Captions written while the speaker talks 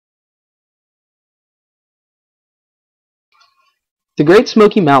The Great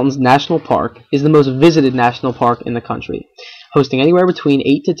Smoky Mountains National Park is the most visited national park in the country, hosting anywhere between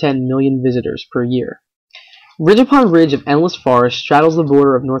 8 to 10 million visitors per year. Ridge upon ridge of endless forest straddles the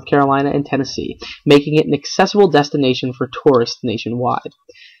border of North Carolina and Tennessee, making it an accessible destination for tourists nationwide.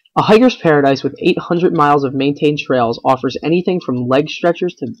 A hiker's paradise with 800 miles of maintained trails offers anything from leg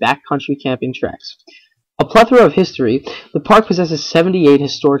stretchers to backcountry camping treks. A plethora of history, the park possesses 78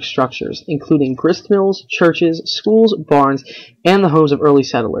 historic structures, including grist mills, churches, schools, barns, and the homes of early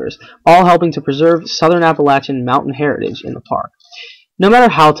settlers, all helping to preserve Southern Appalachian mountain heritage in the park. No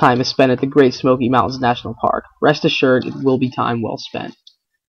matter how time is spent at the Great Smoky Mountains National Park, rest assured it will be time well spent.